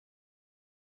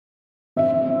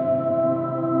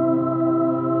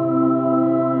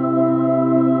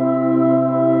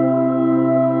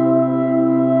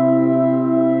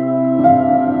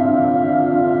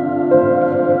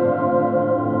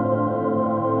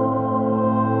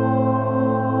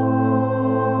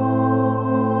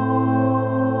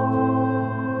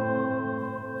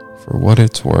what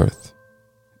it's worth,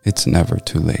 it's never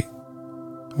too late,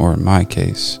 or in my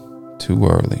case, too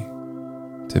early,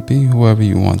 to be whoever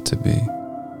you want to be.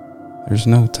 There's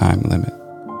no time limit.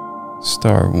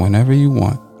 Start whenever you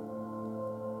want.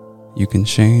 You can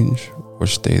change or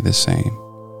stay the same.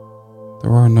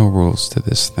 There are no rules to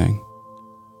this thing.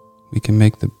 We can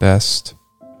make the best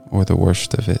or the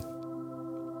worst of it.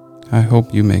 I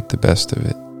hope you make the best of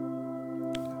it.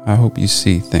 I hope you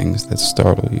see things that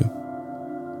startle you.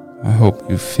 I hope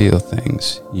you feel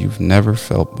things you've never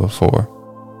felt before.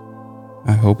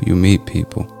 I hope you meet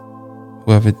people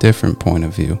who have a different point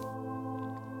of view.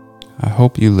 I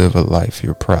hope you live a life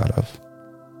you're proud of.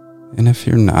 And if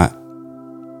you're not,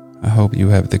 I hope you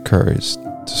have the courage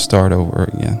to start over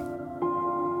again.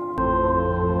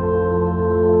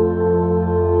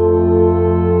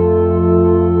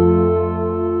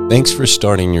 Thanks for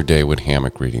starting your day with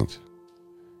hammock readings.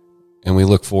 And we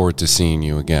look forward to seeing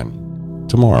you again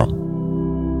tomorrow.